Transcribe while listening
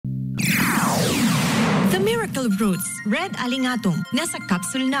The Miracle Roots Red Alingatong nasa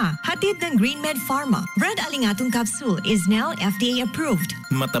capsule na. Hatid ng GreenMed Pharma. Red Alingatong capsule is now FDA approved.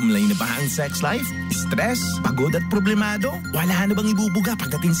 Matamlay na ba ang sex life? Stress? Pagod at problemado? Wala na bang ibubuga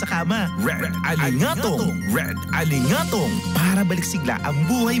pagdating sa kama? Red Alingatong! Red Alingatong! Para baliksigla ang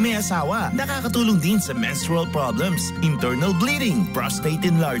buhay may asawa. Nakakatulong din sa menstrual problems, internal bleeding, prostate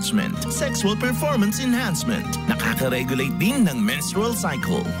enlargement, sexual performance enhancement. Nakaka-regulate din ng menstrual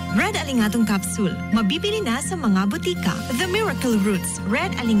cycle. Red Alingatong capsule. Mabibili na sa mga butika. The Miracle Roots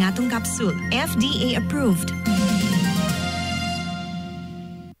Red Alingatong capsule. FDA approved.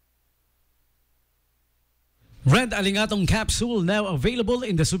 Red Alingatong capsule now available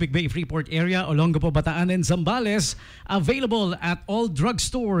in the Subic Bay Freeport area, Olongapo, Bataan, and Zambales. Available at all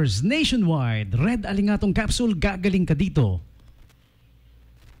drugstores nationwide. Red Alingatong capsule, gagaling ka dito.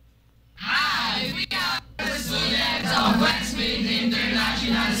 Hi, we are the students of Westfield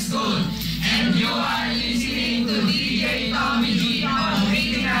International School, and you are listening to DJ Tommy G on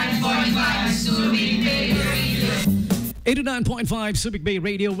 89.5 Subic Bay Radio. 89.5 Subic Bay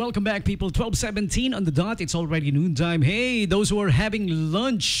Radio. Welcome back, people. 12:17 on the dot. It's already noontime. Hey, those who are having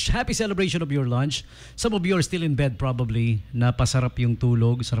lunch, happy celebration of your lunch. Some of you are still in bed probably. Napasarap yung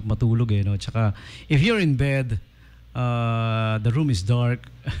tulog. Sarap matulog no? Tsaka, if you're in bed, the room is dark.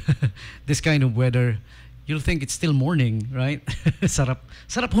 This kind of weather, you'll think it's still morning, right? Sarap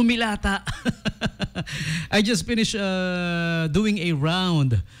humilata. I just finished doing a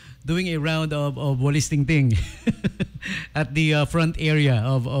round of Walis Ting Ting at the front area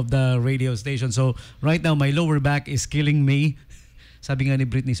of the radio station. So right now my lower back is killing me. Sabi nga ni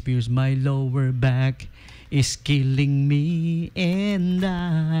Britney Spears, my lower back is killing me and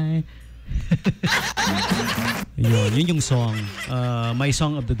I. yun yung song, my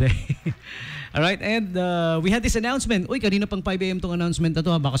song of the day. Alright, and we had this announcement. Uy, kanina pang 5 AM tong announcement na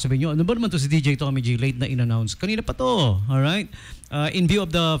to. Baka sabihin nyo, ano ba naman to si DJ Tommy G? Late na in-announce. Kanina pa to. Alright? In view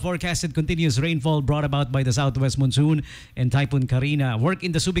of the forecasted continuous rainfall brought about by the southwest monsoon and Typhoon Karina, work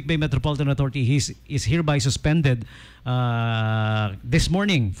in the Subic Bay Metropolitan Authority is hereby suspended this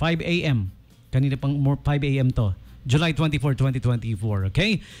morning, 5 AM. Kanina pang 5 AM to. July 24, 2024,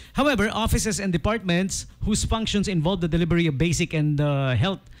 okay? However, offices and departments whose functions involve the delivery of basic and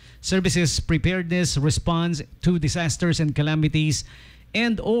health services, preparedness, response to disasters and calamities,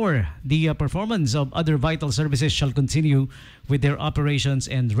 and or the performance of other vital services shall continue with their operations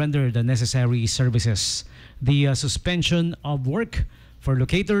and render the necessary services. The suspension of work for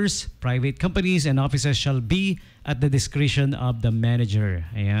locators, private companies, and offices shall be at the discretion of the manager.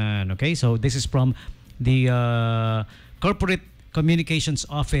 Ayan, okay? So this is from the Corporate Communications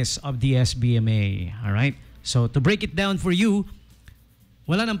Office of the SBMA. All right? So to break it down for you,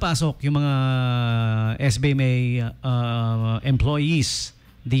 wala nang pasok yung mga SBMA employees.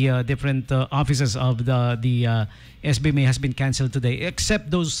 The different offices of the SBMA has been canceled today,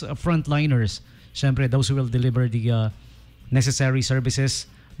 except those frontliners. Siyempre, those who will deliver the necessary services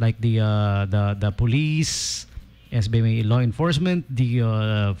like the police, SBMA law enforcement,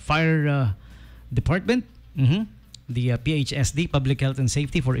 the fire department, the PHSD, Public Health and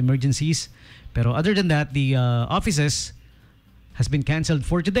Safety for emergencies. Pero other than that, the offices has been canceled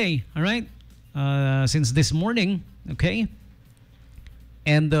for today, all right? Since this morning, okay?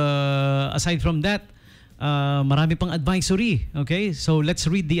 And aside from that, marami pang advisory, okay? So let's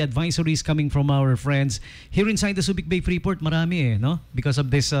read the advisories coming from our friends here inside the Subic Bay Freeport. Marami no? Because of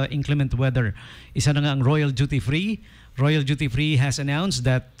this inclement weather. Isa na nga ang Royal Duty Free. Royal Duty Free has announced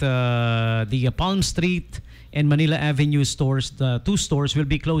that the Palm Street and Manila Avenue stores, the two stores, will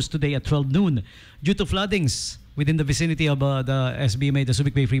be closed today at 12 noon due to floodings within the vicinity of the SBMA, the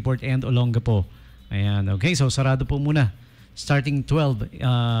Subic Bay Freeport, and Olongapo. Ayan, okay? So sarado po muna. Starting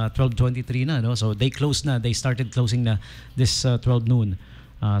 12:23 na, no? So they closed na. They started closing na this 12 noon.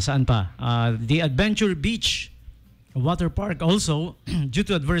 Saan pa? The Adventure Beach Water Park also, due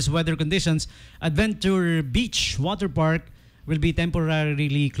to adverse weather conditions, Adventure Beach Water Park will be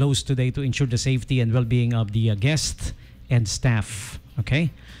temporarily closed today to ensure the safety and well-being of the guests and staff.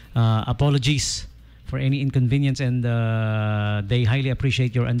 Okay? Apologies for any inconvenience, and they highly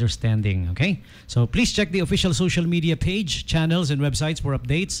appreciate your understanding. Okay? So please check the official social media page, channels, and websites for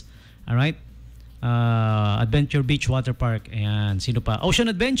updates. All right? Adventure Beach Water Park. Ayan. Sino pa? Ocean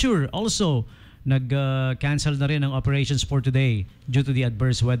Adventure also nag-cancel na rin ang operations for today due to the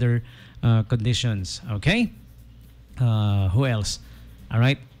adverse weather conditions. Okay? Who else? All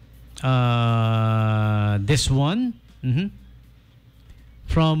right. This one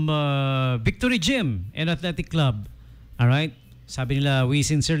from Victory Gym and Athletic Club. All right. Sabi nila, we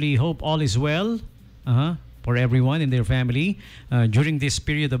sincerely hope all is well for everyone and their family during this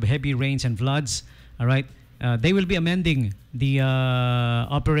period of heavy rains and floods. All right. They will be amending the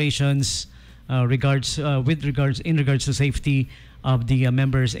operations in regards to safety of the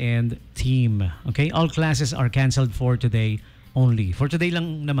members and team. Okay, all classes are canceled for today only. For today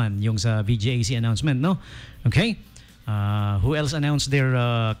lang naman yung sa VGAC announcement, no? Okay. Who else announced their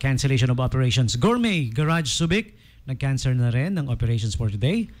cancellation of operations? Gourmet Garage Subic nag-cancel na rin ng operations for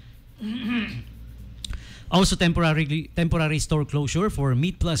today. Also temporary store closure for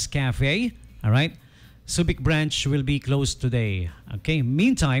Meat Plus Cafe. All right. Subic branch will be closed today. Okay.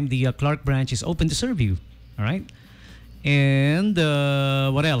 Meantime, the Clark branch is open to serve you. All right. And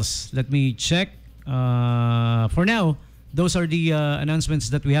what else? Let me check. For now, those are the announcements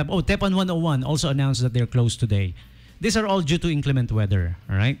that we have. Oh, Tepan 101 also announced that they're closed today. These are all due to inclement weather.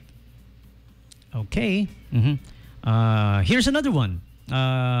 All right. Okay. Here's another one.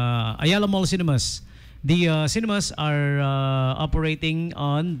 Ayala Mall Cinemas. The cinemas are operating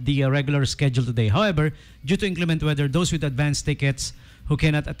on the regular schedule today. However, due to inclement weather, those with advanced tickets who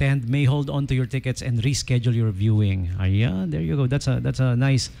cannot attend may hold on to your tickets and reschedule your viewing. Yeah, there you go. That's a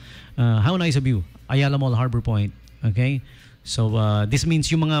nice. How nice of you, Ayala Mall Harbor Point. Okay, so this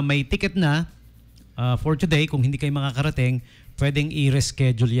means yung mga may ticket na for today, kung hindi kayo makakarating, pwedeng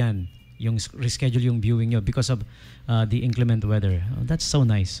i-reschedule yan. Yung reschedule yung viewing nyo because of the inclement weather. Oh, that's so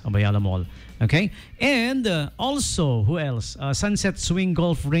nice, Ayala Mall. Okay, and also, who else? Sunset Swing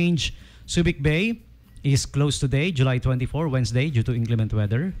Golf Range, Subic Bay is closed today, July 24, Wednesday, due to inclement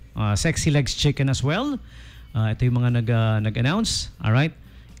weather. Sexy Legs Chicken as well. Ito yung mga nag-announce. All right.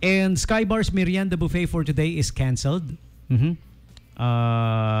 And Sky Bar's Merienda Buffet for today is canceled. I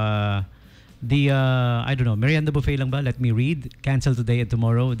don't know, Merienda Buffet lang ba? Let me read. Cancelled today and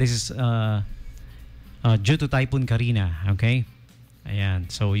tomorrow. This is due to Typhoon Karina. Okay? Ayan.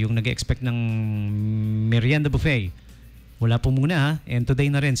 So, yung nag-expect ng Merienda Buffet, wala po muna ha. And today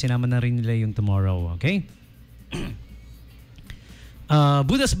na rin, sinama na rin nila yung tomorrow. Okay?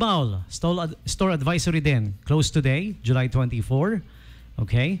 Buddha's Bowl, store advisory din. Closed today, July 24.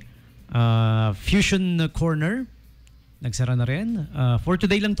 Okay? Fusion Corner, nagsara na rin. For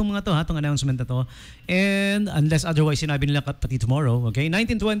today lang itong mga to, ha, itong announcement na to. And unless otherwise sinabi nila pati tomorrow. Okay?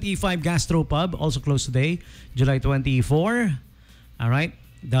 1925 Gastro Pub, also closed today, July 24. Alright?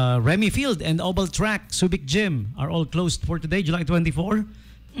 The Remy Field and Oval Track Subic Gym are all closed for today, July 24.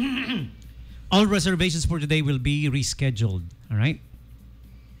 All reservations for today will be rescheduled. Alright?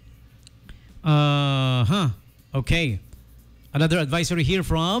 Okay. Another advisory here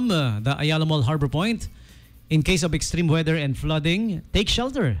from the Ayala Mall Harbor Point. In case of extreme weather and flooding, take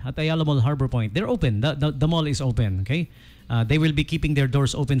shelter at Ayala Mall Harbor Point. They're open. The mall is open. Okay, they will be keeping their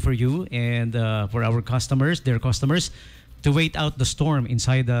doors open for you and for our customers, their customers, to wait out the storm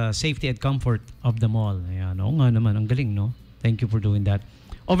inside the safety and comfort of the mall. Ayan, oo nga naman, ang galing, no? Thank you for doing that.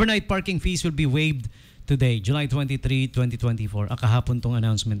 Overnight parking fees will be waived today, July 23, 2024. Kahapon tong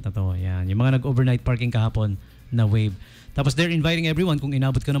announcement na to. Ayan, yung mga nag-overnight parking kahapon na waive. Tapos they're inviting everyone, kung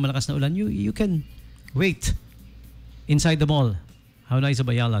inabot ka ng malakas na ulan, you can wait inside the mall. How nice of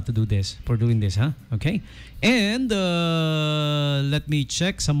Ayala to do this, for doing this, huh? Okay. And let me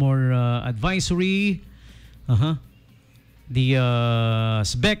check some more advisory. The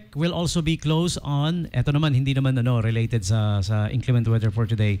SBEC will also be closed on, eto naman, hindi naman related sa inclement weather for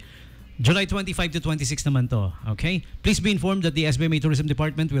today. July 25 to 26 naman to. Okay? Please be informed that the SBMA Tourism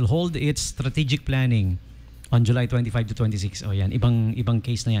Department will hold its strategic planning on July 25 to 26. Oh, yan. Ibang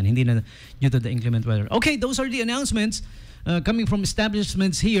case na yan. Hindi na due to the inclement weather. Okay, those are the announcements coming from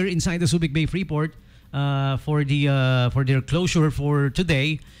establishments here inside the Subic Bay Freeport for their closure for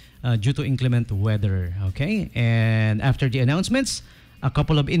today due to inclement weather. Okay? And after the announcements, a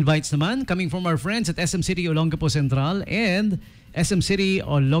couple of invites naman coming from our friends at SM City Olongapo Central and SM City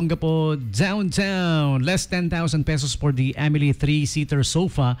Olongapo Downtown. Less 10,000 pesos for the Amelie 3-seater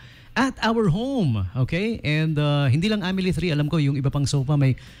sofa at our home. Okay? And hindi lang Amelie 3, alam ko yung iba pang sofa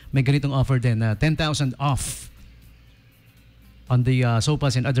may ganitong offer din. 10,000 off on the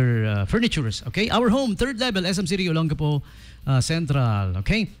sofas and other furnitures. Okay? Our home, third level, SM City Olongapo Central.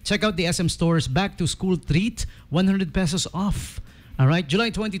 Okay? Check out the SM stores back to school treat, 100 pesos off. All right? July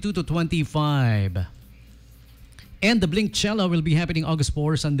 22 to 25. And the Blink Cello will be happening August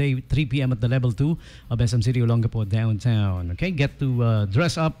 4, Sunday, 3 p.m. at the level 2 of SM City Olongapo Downtown. Okay? Get to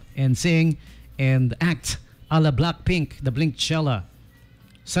dress up and sing and act a la Blackpink, the Blink Cello.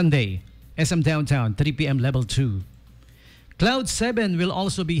 Sunday, SM Downtown, 3 p.m. level 2. Cloud 7 will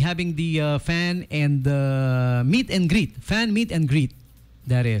also be having the fan and meet and greet. Fan meet and greet.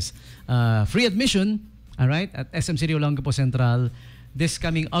 That is. Free admission, all right, at SM City Olongapo Central this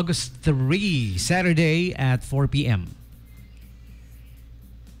coming August 3, Saturday at 4 p.m.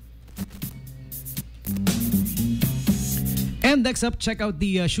 And next up, check out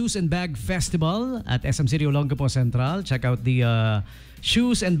the Shoes and Bag Festival at SM City Olongapo Central. Check out the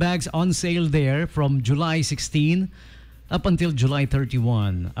shoes and bags on sale there from July 16 up until July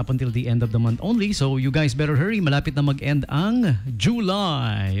 31, up until the end of the month only. So you guys better hurry. Malapit na mag-end ang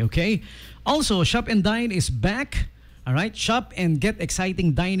July, okay? Also, Shop and Dine is back. All right, shop and get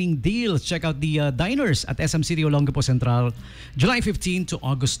exciting dining deals. Check out the diners at SM City Olongapo Central, July 15 to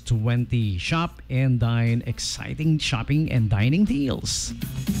August 20. Shop and dine, exciting shopping and dining deals.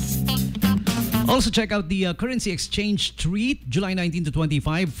 Also, check out the currency exchange treat, July 19 to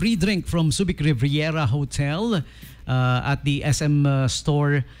 25. Free drink from Subic Riviera Hotel at the SM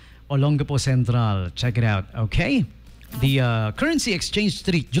store, Olongapo Central. Check it out, okay? The currency exchange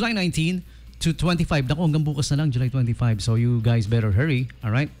treat, July 19 to 25. Naku, hanggang bukas na lang, July 25. So you guys better hurry, all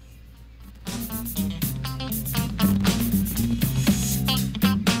right?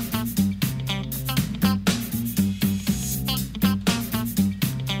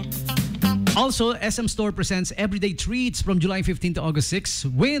 Also, SM Store presents Everyday Treats from July 15 to August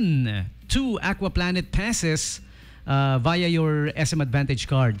 6. Win 2 Aqua Planet passes via your SM Advantage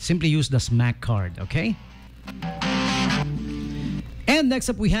card. Simply use the SMAC card, okay? And next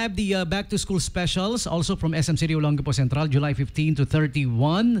up, we have the Back to School specials, also from SM City Olongapo Central, July 15 to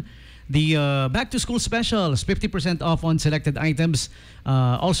 31. The Back to School specials, 50% off on selected items.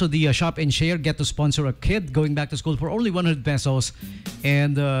 Also, the Shop and Share, get to sponsor a kid going back to school for only 100 pesos.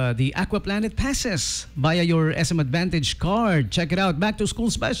 And the Aqua Planet passes via your SM Advantage card. Check it out, Back to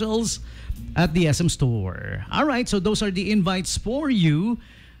School specials at the SM Store. All right, so those are the invites for you.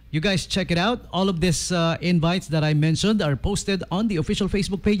 You guys check it out. All of these invites that I mentioned are posted on the official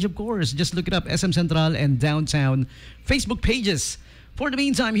Facebook page, of course. Just look it up, SM Central and Downtown Facebook pages. For the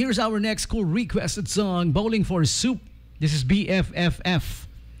meantime, here's our next cool requested song, Bowling for Soup. This is BFFF,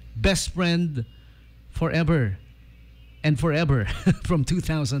 Best Friend Forever and Forever from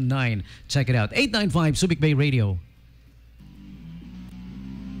 2009. Check it out. 895 Subic Bay Radio.